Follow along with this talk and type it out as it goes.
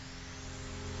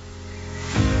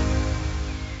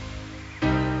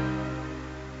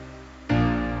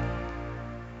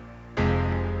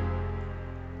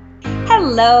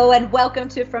Hello and welcome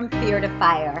to From Fear to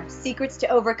Fire, secrets to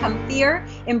overcome fear,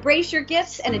 embrace your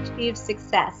gifts, and achieve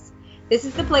success. This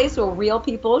is the place where real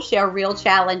people share real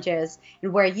challenges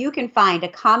and where you can find a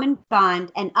common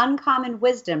bond and uncommon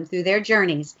wisdom through their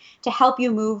journeys to help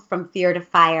you move from fear to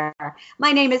fire.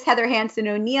 My name is Heather Hansen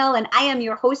O'Neill and I am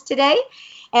your host today.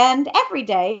 And every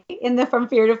day in the From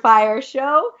Fear to Fire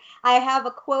show, I have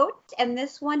a quote, and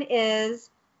this one is,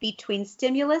 between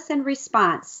stimulus and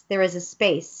response, there is a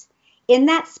space. In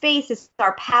that space is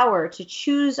our power to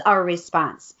choose our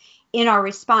response. In our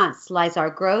response lies our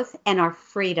growth and our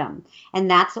freedom.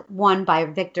 And that's one by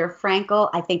Viktor Frankl.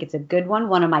 I think it's a good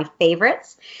one of my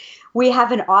favorites. We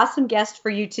have an awesome guest for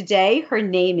you today. Her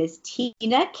name is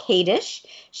Tina Kadish.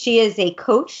 She is a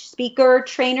coach, speaker,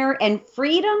 trainer, and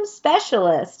freedom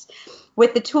specialist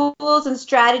with the tools and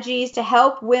strategies to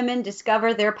help women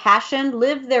discover their passion,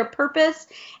 live their purpose,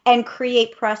 and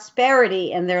create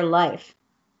prosperity in their life.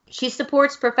 She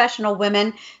supports professional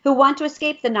women who want to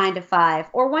escape the 9-to-5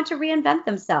 or want to reinvent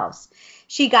themselves.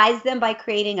 She guides them by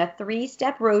creating a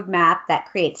 3-step roadmap that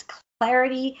creates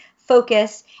clarity,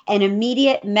 focus, and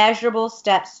immediate measurable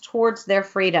steps towards their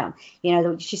freedom. You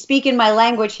know, she's speaking my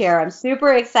language here. I'm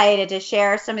super excited to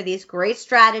share some of these great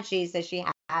strategies that she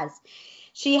has.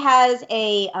 She has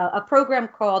a program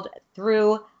called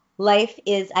Through Life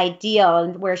is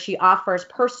Ideal, where she offers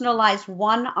personalized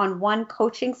one-on-one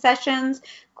coaching sessions,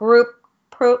 group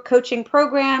coaching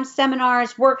programs,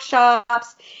 seminars,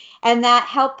 workshops, and that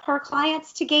help her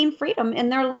clients to gain freedom in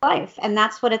their life. And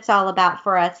that's what it's all about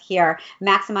for us here,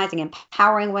 maximizing,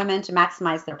 empowering women to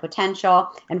maximize their potential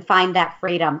and find that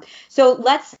freedom. So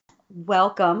let's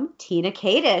welcome Tina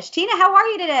Kadish. Tina, how are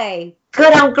you today?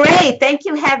 Good, I'm great. Thank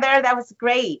you, Heather. That was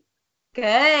great.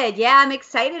 Good. Yeah, I'm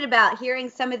excited about hearing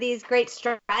some of these great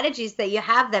strategies that you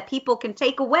have that people can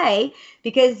take away,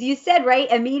 because you said,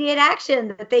 right, immediate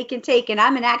action that they can take. And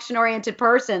I'm an action-oriented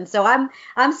person, so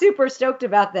I'm super stoked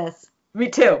about this. Me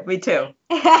too. Tell us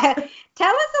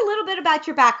a little bit about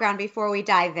your background before we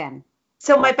dive in.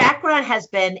 So my background has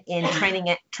been in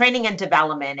training and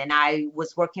development, and I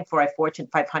was working for a Fortune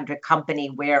 500 company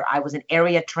where I was an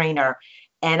area trainer.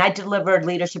 And I delivered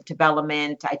leadership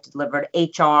development. I delivered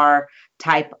HR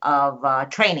type of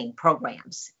training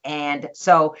programs. And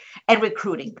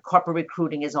recruiting. Corporate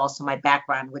recruiting is also my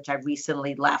background, which I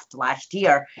recently left last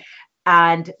year.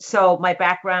 And so my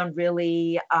background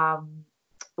really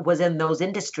was in those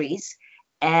industries.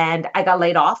 And I got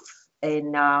laid off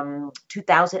in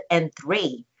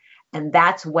 2003. And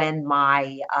that's when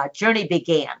my journey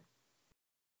began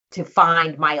to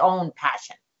find my own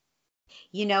passion.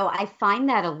 You know, I find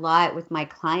that a lot with my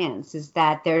clients, is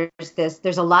that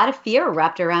there's a lot of fear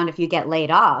wrapped around if you get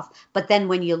laid off. But then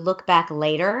when you look back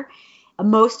later,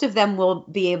 most of them will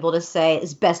be able to say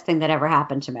it's the best thing that ever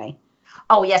happened to me.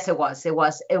 Oh, yes, it was.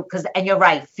 And you're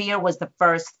right. Fear was the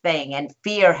first thing. And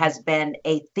fear has been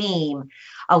a theme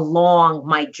along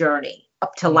my journey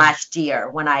up to last year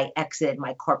when I exited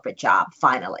my corporate job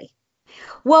finally.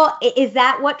 Well, is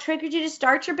that what triggered you to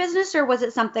start your business, or was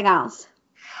it something else?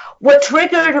 What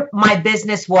triggered my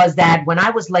business was that when I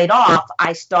was laid off,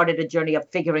 I started a journey of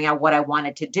figuring out what I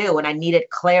wanted to do. And I needed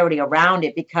clarity around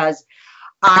it because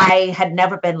I had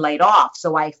never been laid off.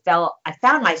 So I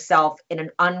found myself in an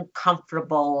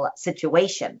uncomfortable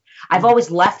situation. I've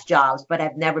always left jobs, but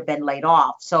I've never been laid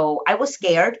off. So I was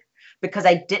scared because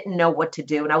I didn't know what to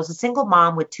do. And I was a single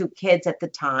mom with 2 kids at the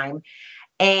time.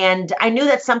 And I knew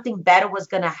that something better was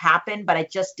going to happen, but I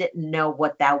just didn't know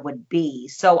what that would be.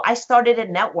 So I started a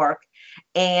network,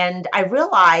 and I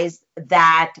realized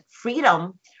that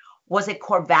freedom was a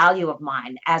core value of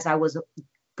mine as I was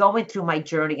going through my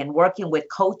journey and working with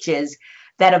coaches,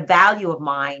 that a value of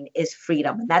mine is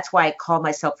freedom. And that's why I call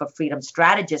myself a freedom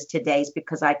strategist today, is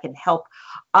because I can help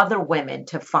other women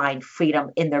to find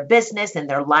freedom in their business, in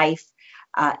their life,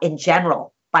 in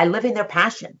general, by living their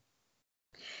passion.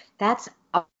 That's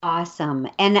awesome.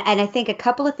 And I think a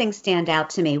couple of things stand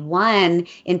out to me. One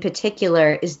in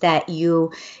particular is that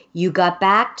you got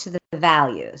back to the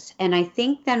values. And I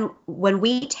think then when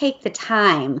we take the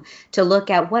time to look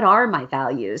at what are my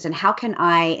values and how can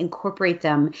I incorporate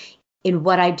them in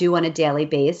what I do on a daily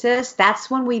basis,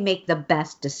 that's when we make the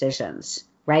best decisions,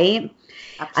 right?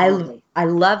 Absolutely. I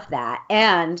love that.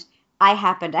 And I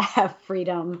happen to have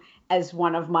freedom as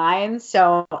one of mine,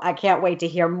 so I can't wait to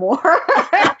hear more.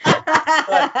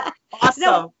 Awesome.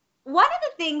 So, one of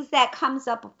the things that comes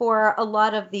up for a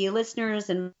lot of the listeners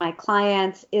and my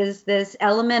clients is this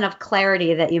element of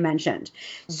clarity that you mentioned.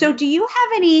 Mm-hmm. So do you have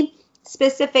any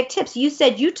specific tips? You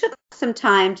said you took some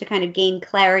time to kind of gain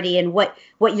clarity in what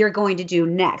you're going to do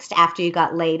next after you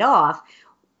got laid off.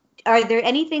 are there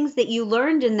any things that you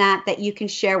learned in that you can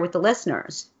share with the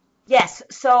listeners? Yes.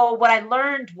 So what I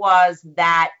learned was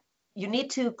that you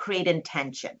need to create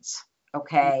intentions,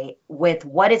 okay, with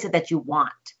what is it that you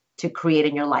want to create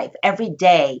in your life every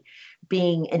day,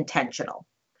 being intentional.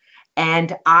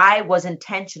 And I was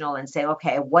intentional in saying,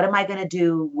 okay, what am I going to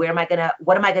do? What am I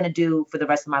going to do for the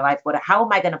rest of my life? How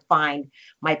am I going to find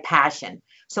my passion?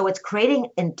 So it's creating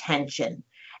intention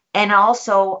and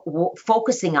also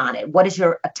focusing on it. What is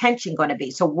your attention going to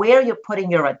be? So where you're putting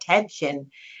your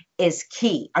attention is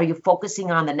key. Are you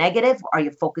focusing on the negative? Or are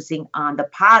you focusing on the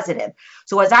positive?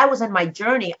 So as I was in my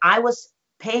journey, I was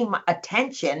paying my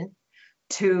attention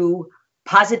to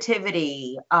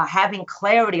positivity, having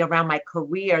clarity around my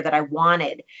career that I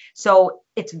wanted. So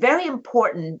it's very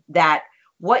important that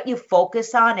what you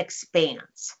focus on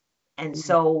expands. And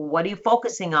so what are you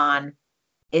focusing on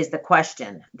is the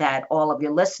question that all of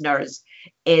your listeners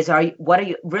is, what are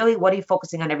you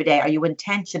focusing on every day? Are you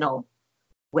intentional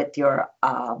with your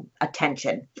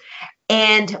attention?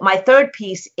 And my third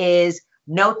piece is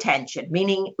no tension,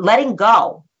 meaning letting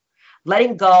go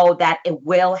that it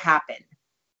will happen.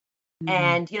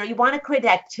 And, you want to create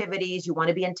activities, you want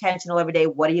to be intentional every day.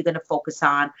 What are you going to focus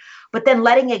on? But then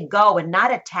letting it go and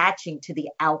not attaching to the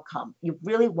outcome. You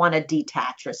really want to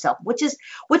detach yourself, which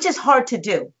is hard to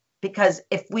do, because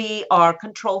if we are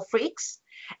control freaks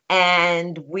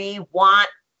and we want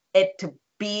it to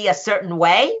be a certain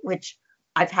way, which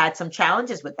I've had some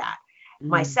challenges with that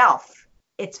myself,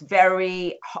 it's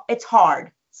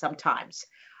hard sometimes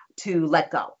to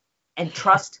let go and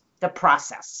trust the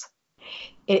process.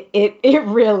 It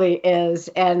really is.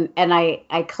 And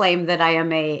I claim that I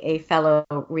am a fellow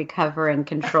recovering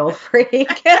control freak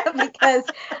because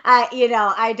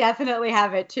I definitely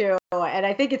have it too. And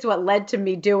I think it's what led to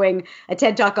me doing a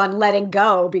TED Talk on letting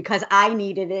go, because I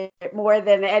needed it more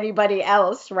than anybody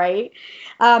else, right?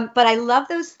 But I love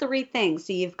those three things.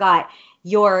 So you've got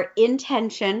your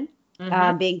intention,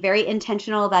 being very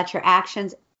intentional about your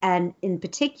actions, and in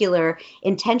particular,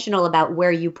 intentional about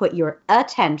where you put your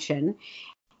attention.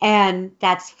 And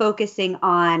that's focusing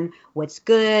on what's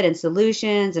good and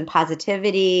solutions and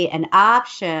positivity and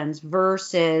options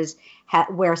versus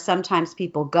where sometimes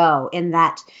people go in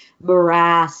that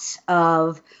morass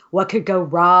of what could go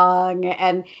wrong.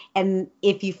 And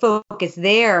if you focus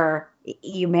there,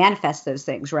 you manifest those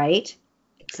things, right?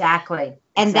 Exactly.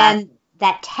 And then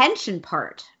that tension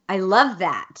part, I love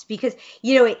that, because,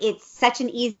 it's such an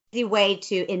easy way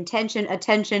to attention,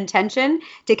 tension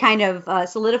to kind of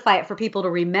solidify it for people to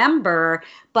remember,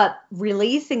 but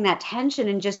releasing that tension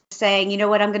and just saying, you know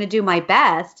what, I'm going to do my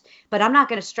best, but I'm not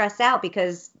going to stress out,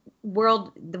 because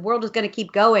the world is going to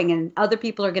keep going and other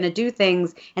people are going to do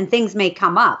things and things may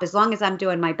come up. As long as I'm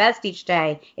doing my best each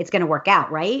day, it's going to work out,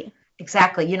 right?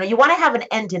 Exactly. You want to have an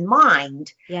end in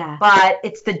mind, but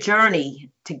it's the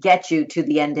journey to get you to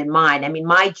the end in mind. I mean,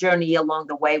 my journey along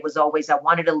the way was always, I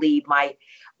wanted to leave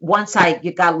once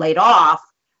you got laid off,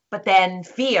 but then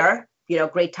fear,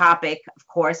 great topic, of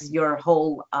course, your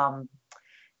whole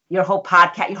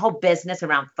podcast, your whole business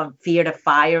around From Fear to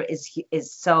Fire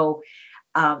is so,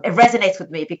 it resonates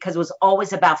with me, because it was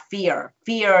always about fear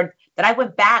that I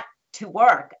went back to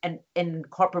work and in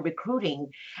corporate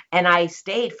recruiting, and I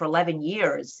stayed for 11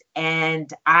 years, and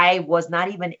I was not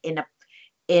even in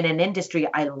an industry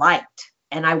I liked,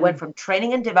 and I went from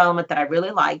training and development that I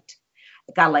really liked,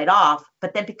 got laid off,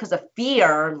 but then because of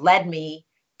fear led me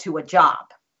to a job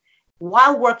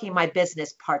while working my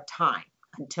business part-time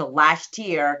until last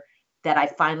year, that I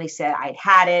finally said I'd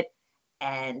had it,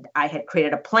 and I had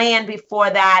created a plan before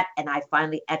that, and I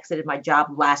finally exited my job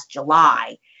last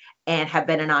July and have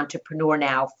been an entrepreneur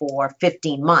now for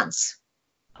 15 months.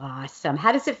 Awesome.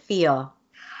 How does it feel?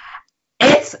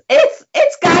 It's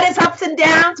got its ups and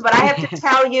downs, but I have to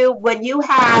tell you, when you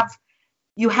have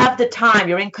the time,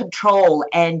 you're in control,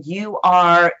 and you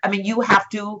have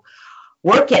to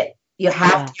work it. You're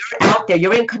out there,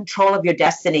 you're in control of your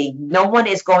destiny. No one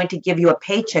is going to give you a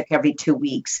paycheck every 2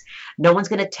 weeks. No one's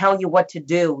going to tell you what to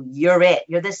do. You're it.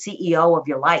 You're the CEO of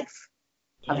your life,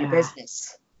 of your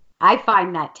business. I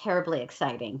find that terribly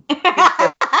exciting. Me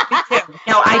too.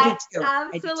 No, I do too.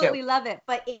 Absolutely love it.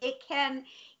 But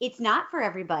it's not for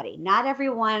everybody. Not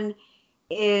everyone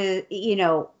is,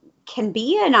 can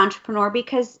be an entrepreneur,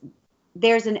 because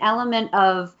there's an element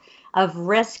of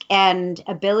risk and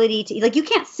ability to, you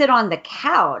can't sit on the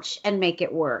couch and make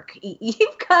it work.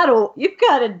 You've got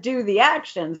to do the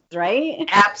actions, right?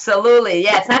 Absolutely.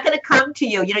 Yeah. It's not going to come to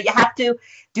you. You have to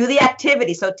do the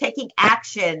activity. So taking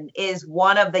action is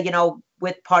one of the,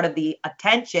 with part of the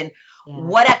attention. Yeah.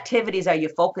 What activities are you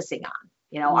focusing on?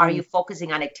 Are you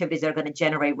focusing on activities that are going to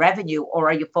generate revenue, or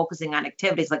are you focusing on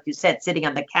activities, like you said, sitting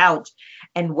on the couch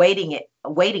and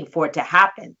waiting for it to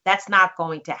happen? That's not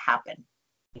going to happen.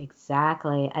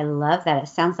 Exactly. I love that. It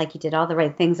sounds like you did all the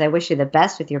right things. I wish you the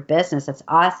best with your business. That's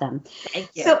awesome. Thank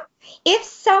you. So if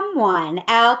someone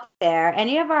out there,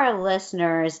 any of our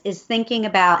listeners is thinking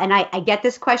about, and I get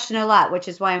this question a lot, which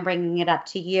is why I'm bringing it up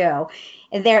to you,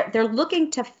 and they're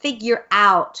looking to figure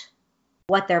out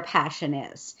what their passion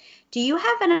is. Do you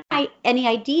have any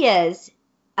ideas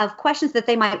of questions that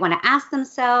they might want to ask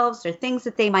themselves or things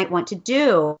that they might want to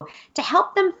do to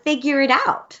help them figure it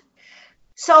out?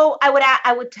 So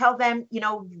I would tell them,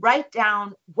 write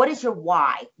down, what is your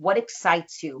why? What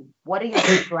excites you? What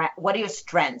are your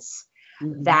strengths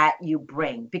that you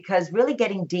bring? Because really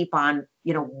getting deep on,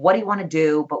 what do you want to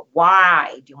do, but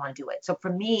why do you want to do it? So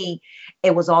for me,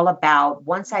 it was all about,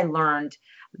 once I learned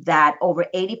that over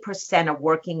 80% of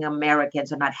working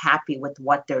Americans are not happy with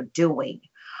what they're doing,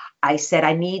 I said,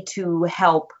 I need to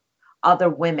help other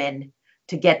women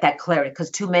to get that clarity, because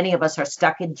too many of us are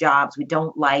stuck in jobs we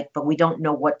don't like, but we don't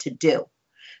know what to do.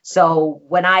 So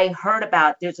when I heard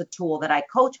about, there's a tool that I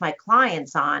coach my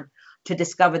clients on to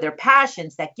discover their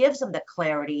passions, that gives them the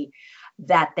clarity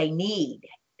that they need.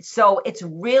 So it's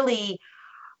really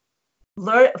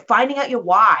finding out your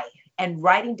why and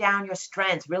writing down your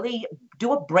strengths. Really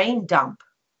do a brain dump,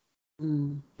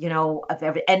 of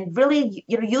every, and really,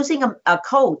 using a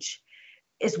coach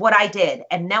is what I did,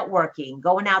 and networking,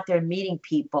 going out there and meeting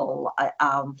people,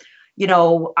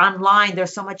 online,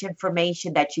 there's so much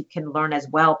information that you can learn as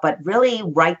well, but really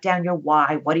write down your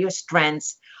why. What are your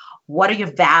strengths? What are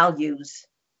your values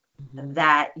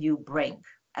that you bring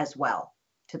as well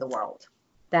to the world?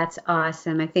 That's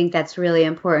awesome. I think that's really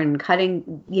important.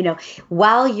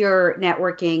 While you're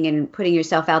networking and putting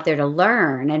yourself out there to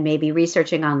learn and maybe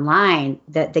researching online,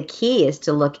 the key is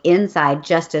to look inside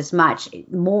just as much,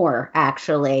 more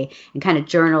actually, and kind of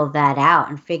journal that out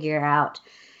and figure out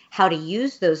how to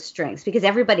use those strengths. Because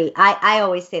everybody, I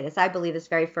always say this, I believe this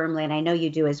very firmly, and I know you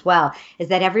do as well, is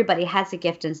that everybody has a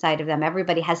gift inside of them.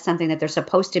 Everybody has something that they're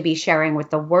supposed to be sharing with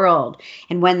the world.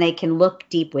 And when they can look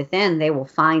deep within, they will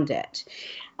find it.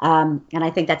 And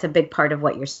I think that's a big part of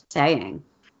what you're saying.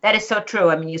 That is so true.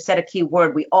 I mean, you said a key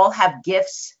word. We all have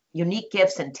gifts, unique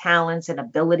gifts and talents and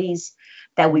abilities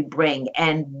that we bring.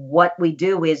 And what we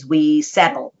do is we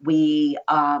settle. We're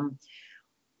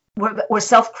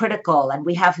self-critical, and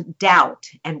we have doubt,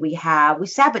 and we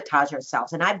sabotage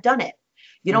ourselves. And I've done it.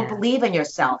 You don't believe in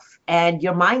yourself and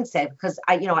your mindset, because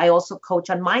I also coach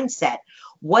on mindset.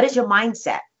 What is your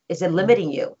mindset? Is it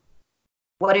limiting you?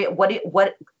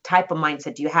 What type of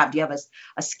mindset do you have? Do you have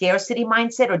a scarcity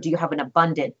mindset, or do you have an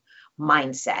abundant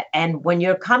mindset? And when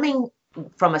you're coming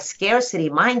from a scarcity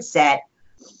mindset,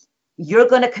 you're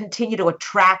going to continue to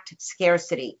attract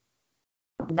scarcity,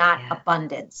 not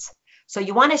abundance. So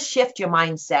you want to shift your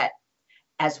mindset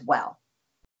as well.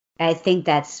 I think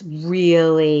that's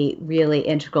really, really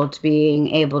integral to being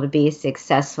able to be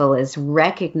successful, is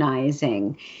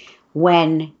recognizing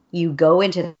when you go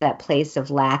into that place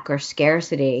of lack or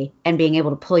scarcity and being able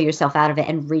to pull yourself out of it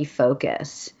and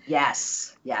refocus. Yes.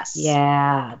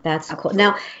 Yeah, that's cool.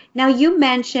 Now you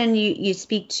mentioned you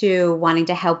speak to wanting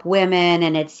to help women,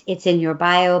 and it's in your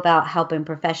bio about helping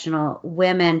professional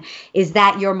women. Is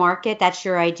that your market? That's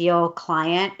your ideal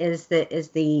client? Is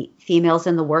the females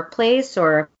in the workplace,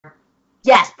 or?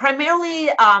 Yes, primarily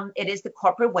it is the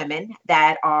corporate women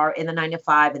that are in the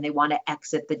 9-to-5 and they want to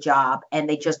exit the job and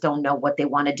they just don't know what they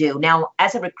want to do. Now,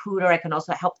 as a recruiter, I can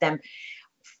also help them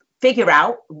figure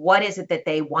out what is it that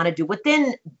they want to do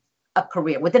within a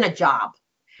career, within a job.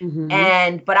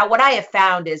 But what I have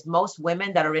found is most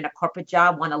women that are in a corporate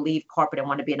job want to leave corporate and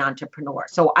want to be an entrepreneur.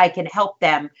 So I can help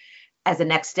them as a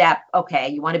next step. Okay,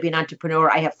 you want to be an entrepreneur?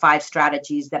 I have 5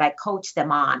 strategies that I coach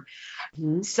them on.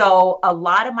 So a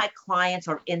lot of my clients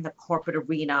are in the corporate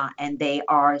arena and they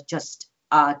are just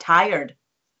tired,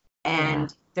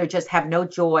 and they just have no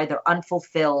joy. They're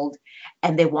unfulfilled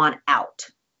and they want out.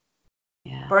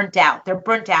 Burnt out. They're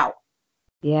burnt out.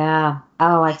 Yeah.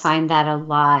 Oh, I find that a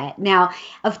lot. Now,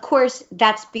 of course,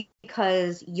 that's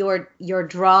because you're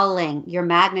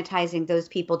magnetizing those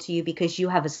people to you because you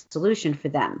have a solution for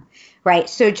them, right?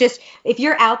 So just if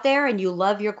you're out there and you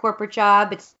love your corporate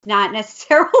job, it's not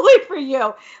necessarily for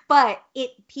you, but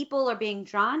people are being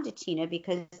drawn to Tina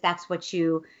because that's what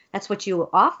you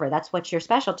offer. That's what your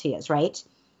specialty is, right?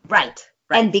 Right.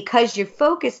 And because you're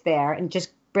focused there and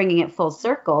just bringing it full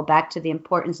circle back to the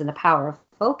importance and the power of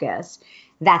focus,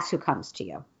 that's who comes to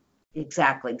you.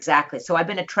 Exactly. So I've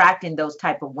been attracting those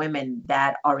type of women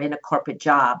that are in a corporate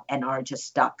job and are just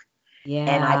stuck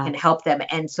and I Yeah. can help them.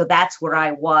 And so that's where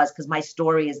I was, because my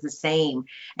story is the same.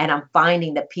 And I'm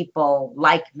finding that people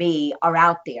like me are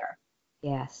out there.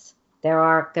 Yes. There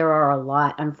are a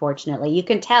lot, unfortunately. You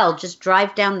can tell, just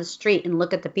drive down the street and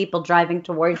look at the people driving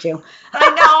towards you.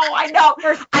 I know.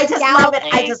 Or I just love it. I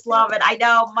scowling. just love it. I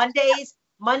know.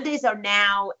 Mondays are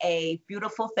now a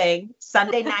beautiful thing.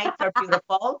 Sunday nights are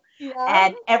beautiful. Yeah.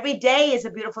 And every day is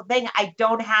a beautiful thing. I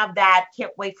don't have that,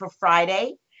 can't wait for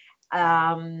Friday.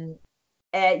 Um,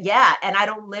 yeah, and I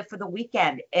don't live for the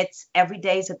weekend. It's every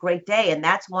day is a great day. And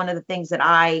that's one of the things that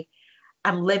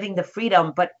I'm living the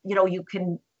freedom, but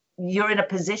you're in a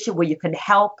position where you can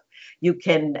help, you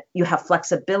have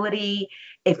flexibility.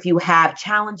 If you have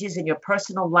challenges in your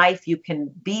personal life, you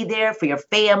can be there for your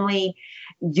family.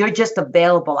 You're just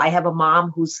available. I have a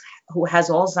mom who has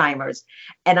Alzheimer's,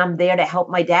 and I'm there to help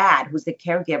my dad, who's the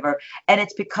caregiver. And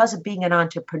it's because of being an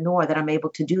entrepreneur that I'm able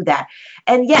to do that.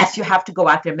 And yes, you have to go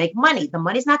out there and make money. The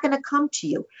money's not going to come to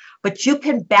you, but you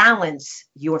can balance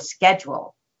your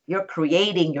schedule. You're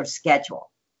creating your schedule.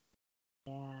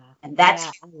 Yeah. And that's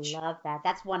Yeah, I huge. love that.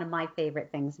 That's one of my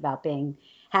favorite things about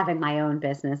having my own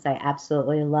business. I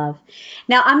absolutely love.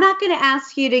 Now, I'm not going to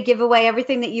ask you to give away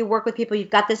everything that you work with people.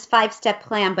 You've got this 5-step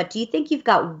plan, but do you think you've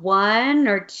got one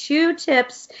or two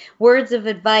tips, words of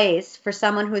advice for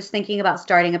someone who's thinking about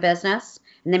starting a business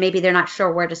and then maybe they're not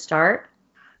sure where to start?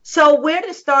 So where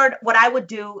to start, what I would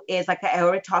do is, like I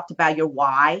already talked about, your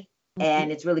why. Mhm.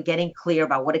 And it's really getting clear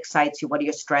about what excites you, what are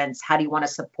your strengths, how do you want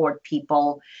to support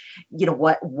people,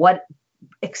 what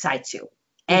excites you.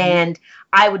 Mhm. And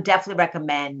I would definitely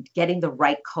recommend getting the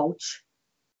right coach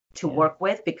to Yeah. work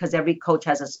with, because every coach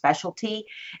has a specialty.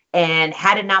 And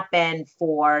had it not been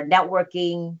for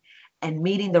networking and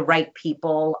meeting the right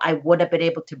people, I would have been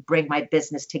able to bring my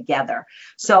business together.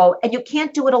 So, and you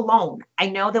can't do it alone. I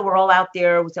know that we're all out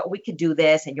there, we say, oh, we could do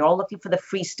this, and you're all looking for the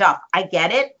free stuff. I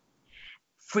get it.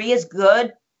 Free is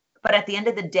good. But at the end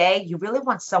of the day, you really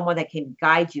want someone that can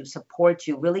guide you, support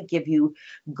you, really give you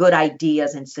good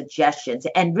ideas and suggestions,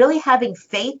 and really having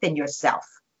faith in yourself.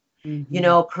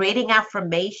 Mhm. Creating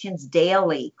affirmations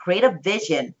daily, create a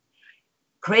vision,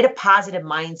 create a positive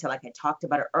mindset, like I talked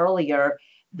about earlier,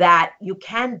 that you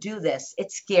can do this.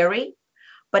 It's scary,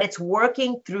 but it's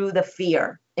working through the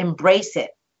fear. Embrace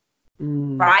it,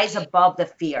 Mm. rise above the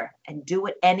fear, and do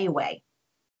it anyway.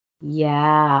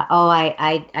 Yeah. Oh,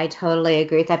 I totally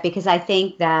agree with that because I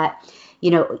think that,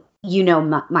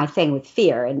 my thing with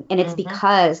fear, and it's Hmm.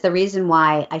 because the reason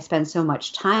why I spend so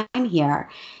much time here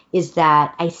is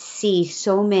that I see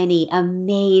so many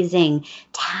amazing,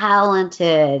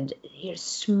 talented,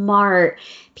 smart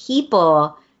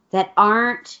people that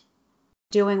aren't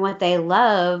doing what they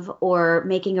love or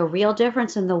making a real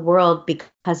difference in the world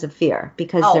because of fear,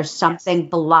 because Oh, there's yes. something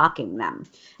blocking them.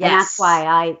 And that's why Yes.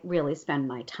 I really spend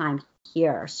my time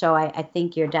here. So I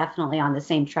think you're definitely on the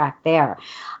same track there.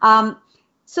 Um,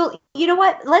 so you know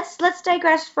what? Let's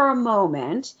digress for a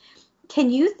moment.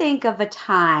 Can you think of a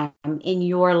time in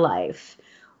your life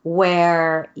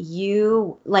where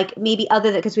you like maybe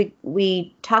other than because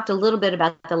we talked a little bit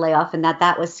about the layoff and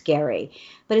that was scary,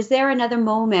 but is there another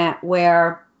moment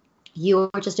where you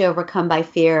were just overcome by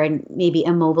fear and maybe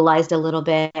immobilized a little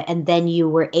bit and then you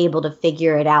were able to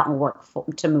figure it out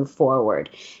and to move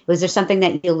forward? Was there something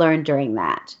that you learned during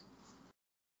that?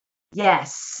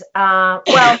 Yes.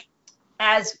 Well,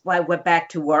 as I went back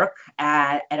to work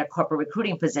at a corporate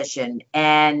recruiting position,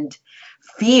 and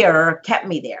fear kept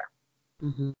me there.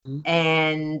 Hmm.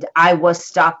 And I was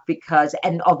stuck because,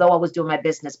 and although I was doing my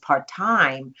business part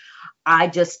time, I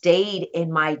just stayed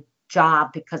in my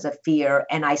job because of fear,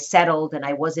 and I settled and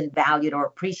I wasn't valued or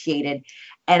appreciated.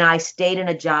 And I stayed in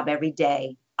a job every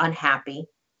day, unhappy.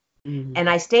 Hmm. And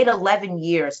I stayed 11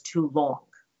 years too long,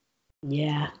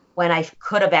 Yeah. when I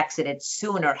could have exited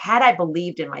sooner had I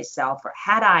believed in myself, or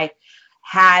had I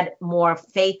had more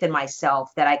faith in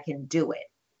myself that I can do it.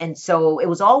 And so it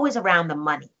was always around the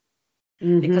money,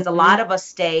 because a lot Hmm. of us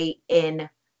stay in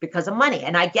because of money.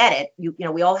 And I get it.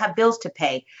 We all have bills to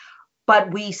pay,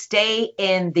 but we stay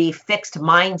in the fixed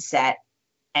mindset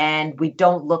and we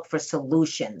don't look for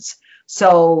solutions.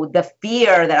 So the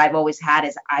fear that I've always had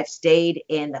is I've stayed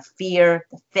in the fear,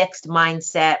 the fixed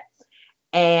mindset.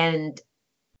 And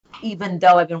even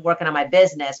though I've been working on my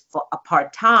business for a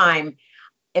part time,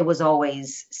 it was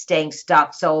always staying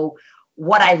stuck. So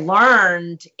what I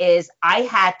learned is I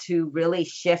had to really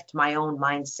shift my own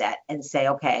mindset and say,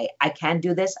 okay, I can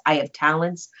do this. I have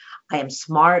talents. I am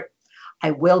smart.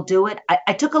 I will do it.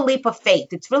 I took a leap of faith.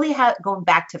 It's really going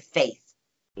back to faith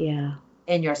Yeah.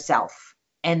 in yourself,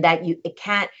 and that it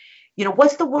can't. You know,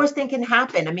 what's the worst thing can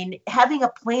happen? I mean, having a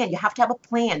plan, you have to have a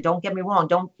plan. Don't get me wrong.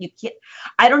 You can't,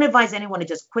 I don't advise anyone to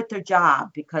just quit their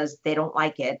job because they don't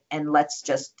like it and let's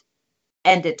just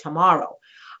end it tomorrow.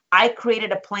 I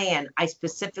created a plan. I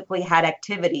specifically had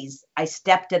activities. I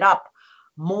stepped it up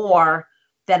more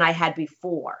than I had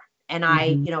before. And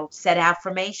I, said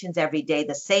affirmations every day,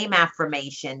 the same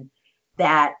affirmation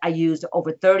that I used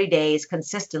over 30 days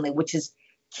consistently, which is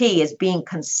key, is being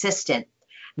consistent.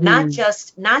 Not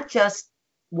just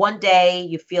one day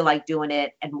you feel like doing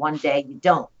it and one day you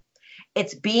don't.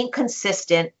 It's being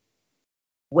consistent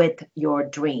with your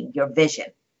dream, your vision.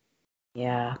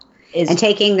 Yeah. And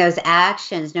taking those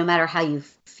actions no matter how you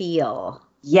feel.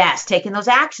 Yes, taking those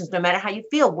actions no matter how you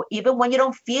feel. Even when you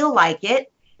don't feel like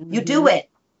it, you do it.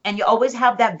 And you always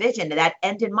have that vision, that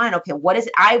end in mind. Okay, what is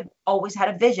it? I always had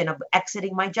a vision of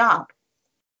exiting my job.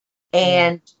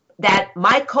 And that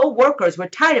my co-workers were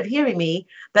tired of hearing me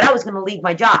that I was going to leave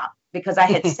my job because I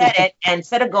had said it and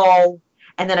set a goal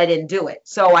and then I didn't do it.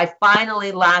 So I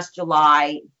finally last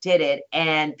July did it.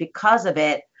 And because of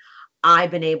it, I've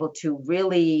been able to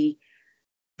really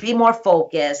be more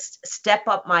focused, step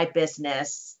up my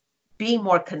business, be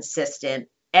more consistent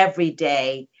every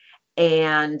day.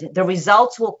 And the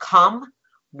results will come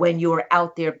when you're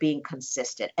out there being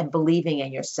consistent and believing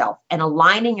in yourself and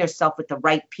aligning yourself with the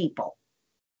right people.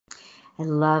 I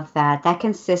love that. That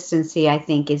consistency, I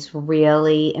think, is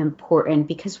really important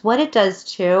because what it does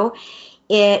too,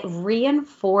 it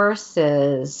reinforces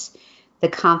the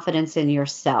confidence in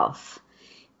yourself.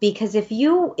 Because if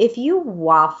you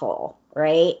waffle,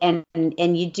 right, and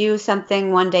you do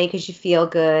something one day because you feel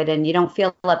good and you don't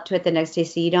feel up to it the next day,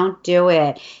 so you don't do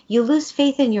it, you lose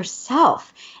faith in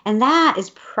yourself. And that is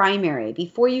primary.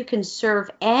 Before you can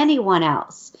serve anyone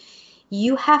else,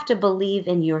 you have to believe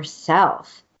in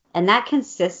yourself. And that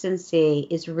consistency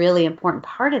is really important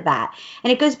part of that.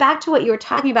 And it goes back to what you were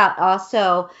talking about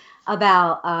also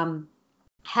about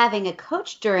having a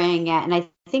coach during it. And I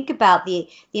think about the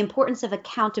importance of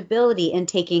accountability and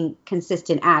taking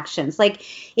consistent actions. Like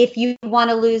if you want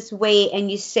to lose weight and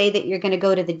you say that you're going to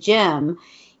go to the gym,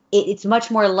 it's much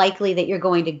more likely that you're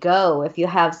going to go if you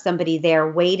have somebody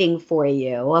there waiting for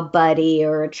you, a buddy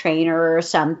or a trainer or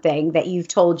something that you've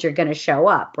told you're going to show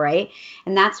up, right?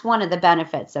 And that's one of the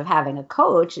benefits of having a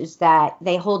coach is that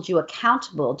they hold you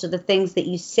accountable to the things that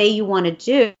you say you want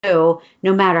to do,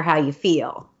 no matter how you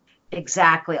feel.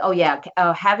 Exactly. Oh, yeah.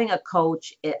 Having a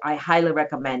coach, I highly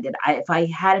recommend it. If I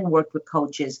hadn't worked with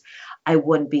coaches, I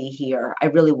wouldn't be here. I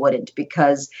really wouldn't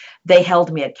because they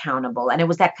held me accountable. And it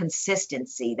was that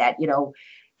consistency that,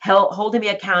 holding me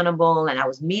accountable. And I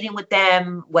was meeting with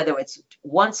them, whether it's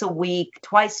once a week,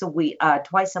 twice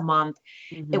a month.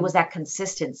 It was that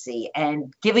consistency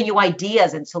and giving you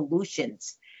ideas and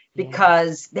solutions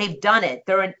because they've done it.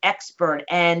 They're an expert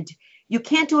and you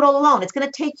can't do it all alone. It's going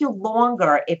to take you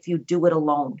longer if you do it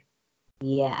alone.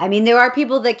 Yeah. I mean, there are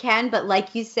people that can, but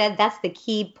like you said, that's the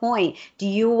key point. Do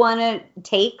you want to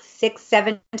take 6,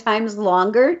 7 times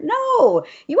longer? No,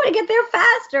 you want to get there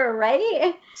faster,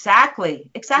 right?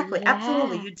 Exactly. Yeah.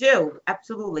 Absolutely. You do.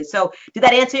 Absolutely. So did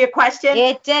that answer your question?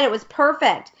 It did. It was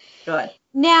perfect. Good.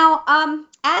 Now,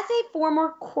 as a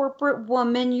former corporate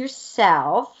woman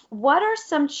yourself, what are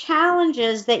some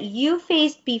challenges that you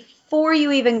faced before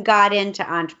you even got into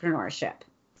entrepreneurship?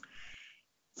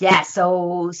 Yeah,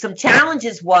 so some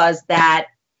challenges was that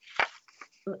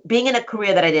being in a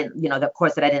career that I didn't, the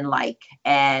course that I didn't like,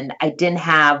 and I didn't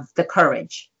have the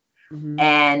courage.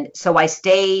 And so I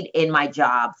stayed in my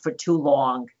job for too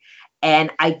long, and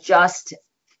I just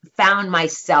found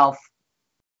myself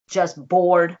just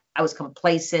bored. I was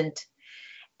complacent,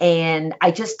 and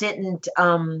I just didn't,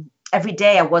 every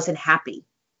day I wasn't happy,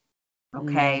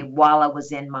 while I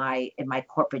was in my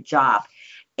corporate job.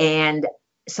 And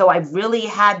so I really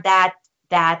had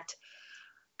that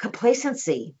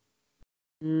complacency,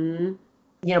 being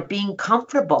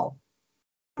comfortable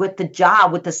with the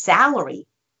job, with the salary.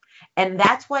 And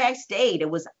that's why I stayed. It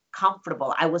was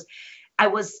comfortable. I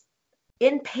was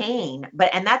in pain,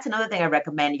 and that's another thing I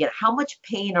recommend. How much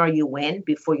pain are you in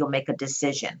before you'll make a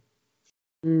decision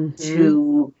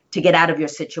to get out of your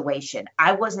situation?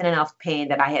 I was in enough pain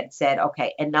that I had said,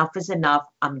 okay, enough is enough.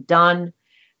 I'm done.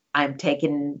 I'm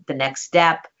taking the next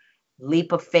step,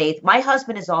 leap of faith. My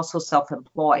husband is also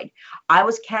self-employed. I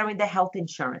was carrying the health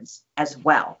insurance as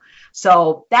well.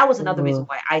 So that was another reason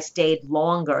why I stayed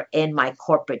longer in my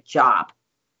corporate job.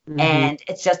 And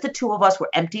it's just the two of us. We're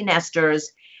empty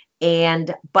nesters.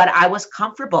 But I was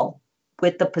comfortable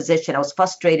with the position. I was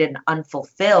frustrated and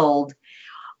unfulfilled.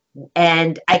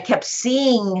 And I kept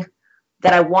seeing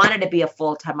that I wanted to be a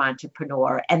full-time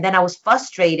entrepreneur. And then I was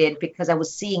frustrated because I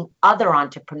was seeing other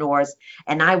entrepreneurs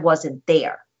and I wasn't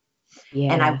there.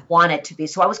 And I Yeah. wanted to be.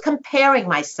 So I was comparing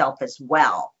myself as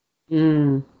well,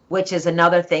 Mm. which is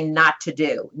another thing not to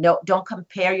do. No, don't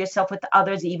compare yourself with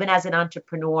others. Even as an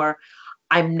entrepreneur,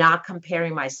 I'm not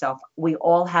comparing myself. We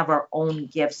all have our own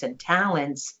gifts and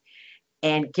talents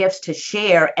and gifts to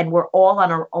share, and we're all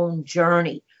on our own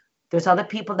journey. There's other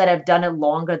people that have done it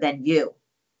longer than you.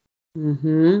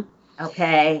 Hmm.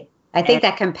 Okay. I And think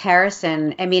that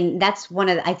comparison, I mean,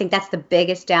 I think that's the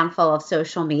biggest downfall of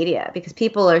social media because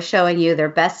people are showing you their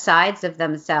best sides of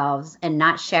themselves and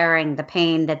not sharing the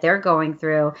pain that they're going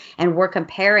through. And we're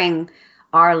comparing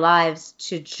our lives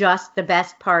to just the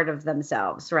best part of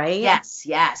themselves, right? yes,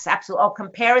 yes, absolutely.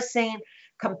 Oh,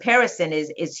 comparison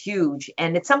is huge.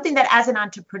 And it's something that as an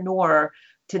entrepreneur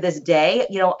to this day,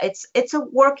 it's a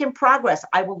work in progress.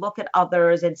 I will look at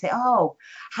others and say, oh,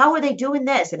 how are they doing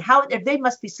this? And how they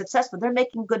must be successful. They're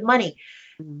making good money.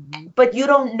 Mhm. But you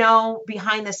don't know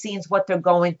behind the scenes what they're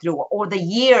going through or the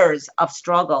years of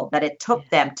struggle that it took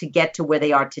them to get to where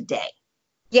they are today.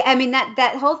 Yeah, I mean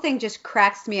that whole thing just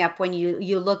cracks me up when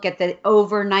you look at the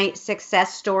overnight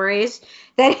success stories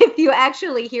that if you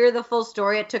actually hear the full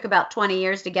story, it took about 20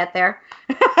 years to get there.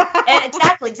 And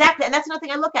exactly, exactly. And that's another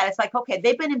thing I look at. It's like, okay,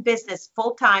 they've been in business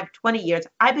full time 20 years.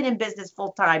 I've been in business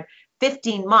full time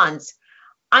 15 months.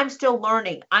 I'm still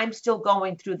learning. I'm still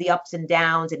going through the ups and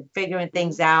downs and figuring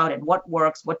things out and what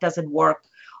works, what doesn't work.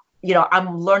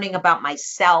 I'm learning about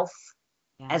myself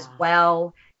as Yeah.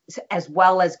 well, as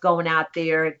well as going out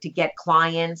there to get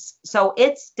clients. So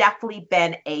it's definitely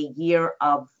been a year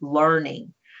of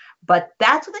learning. But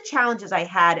that's what the challenges I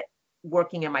had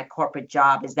working in my corporate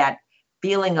job is that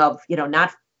feeling of,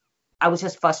 not, I was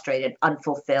just frustrated,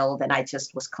 unfulfilled, and I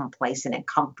just was complacent and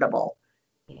comfortable.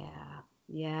 Yeah.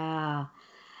 Yeah.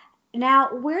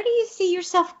 Now, where do you see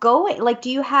yourself going? Like,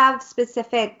 do you have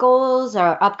specific goals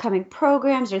or upcoming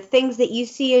programs or things that you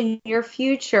see in your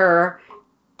future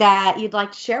that you'd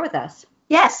like to share with us?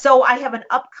 Yes, so I have an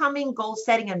upcoming goal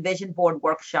setting and vision board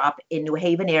workshop in New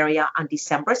Haven area on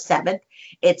December 7th.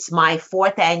 It's my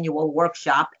fourth annual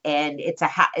workshop and it's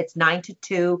 9 to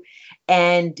 2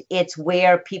 and it's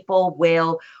where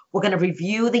we're going to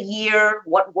review the year,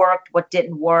 what worked, what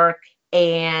didn't work,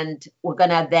 and we're going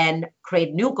to then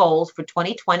create new goals for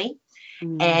 2020.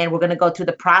 Mm. And we're going to go through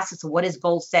the process of what is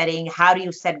goal setting, how do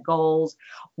you set goals,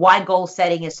 why goal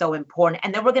setting is so important.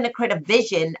 And then we're going to create a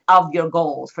vision of your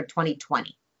goals for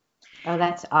 2020. Oh,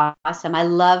 that's awesome. I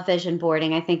love vision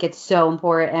boarding. I think it's so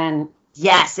important.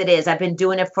 Yes, it is. I've been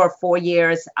doing it for 4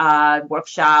 years,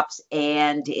 workshops,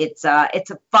 and it's a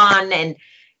fun and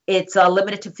it's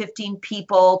limited to 15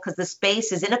 people because the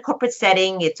space is in a corporate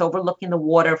setting. It's overlooking the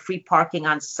water, free parking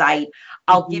on site.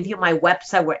 I'll give Mhm. you my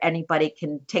website where anybody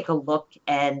can take a look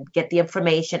and get the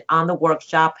information on the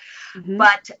workshop. Mhm.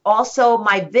 But also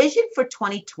my vision for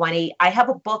 2020, I have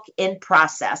a book in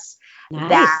process that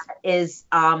Nice. is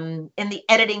in the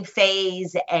editing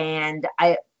phase, and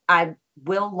I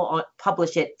will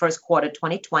publish it first quarter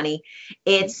 2020.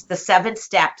 It's the 7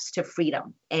 steps to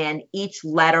freedom, and each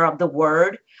letter of the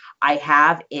word I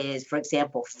have is, for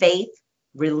example, faith,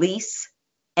 release,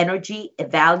 energy,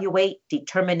 evaluate,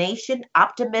 determination,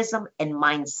 optimism, and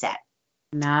mindset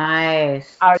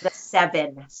Nice. are the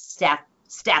 7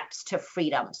 steps to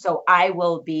freedom. So I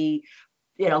will be,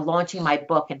 launching my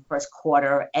book in first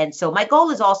quarter. And so my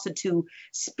goal is also to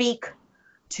speak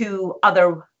to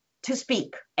other to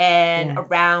speak and Yeah.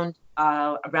 around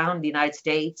the United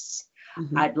States.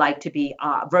 Mhm. I'd like to be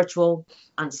virtual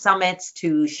on summits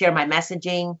to share my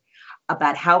messaging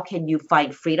about how can you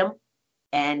find freedom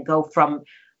and go from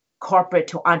corporate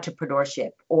to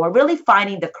entrepreneurship or really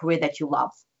finding the career that you love.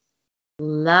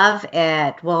 Love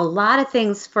it. Well, a lot of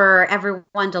things for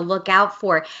everyone to look out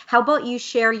for. How about you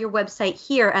share your website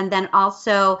here and then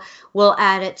also we'll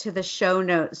add it to the show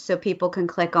notes so people can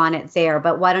click on it there.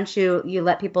 But why don't you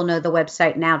let people know the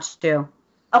website now too?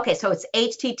 Okay, so it's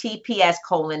https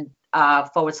colon /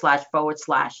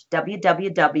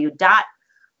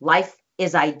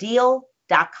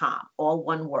 www.lifeisideal.com, all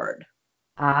one word.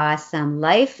 Awesome.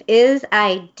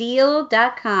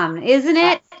 Lifeisideal.com, isn't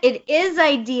Yes. it? It is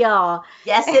ideal.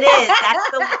 Yes, it is.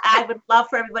 I would love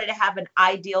for everybody to have an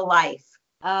ideal life.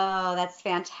 Oh, that's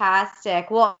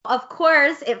fantastic. Well, of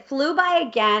course, it flew by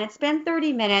again. It's been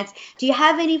 30 minutes. Do you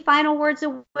have any final words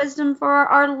of wisdom for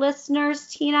our listeners,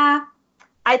 Tina?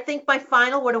 I think my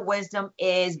final word of wisdom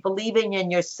is believing in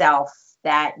yourself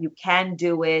that you can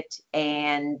do it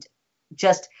and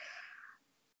just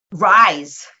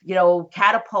rise,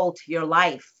 catapult your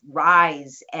life,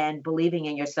 rise, and believing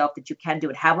in yourself that you can do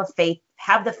it. Have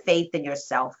the faith in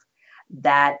yourself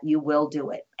that you will do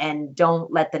it. And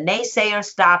don't let the naysayer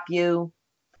stop you,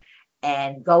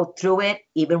 and go through it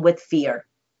even with fear.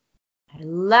 I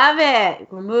love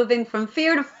it. We're moving from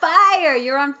fear to fire.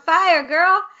 You're on fire,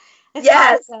 girl. It's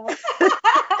yes. Awesome.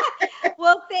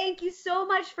 Well, thank you so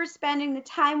much for spending the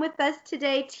time with us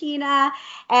today, Tina.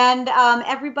 And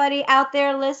everybody out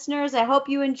there, listeners, I hope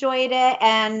you enjoyed it.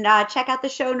 And check out the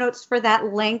show notes for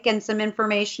that link and some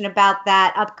information about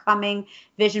that upcoming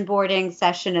vision boarding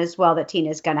session as well that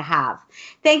Tina's going to have.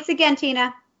 Thanks again,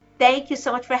 Tina. Thank you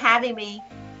so much for having me.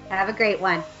 Have a great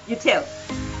one. You too.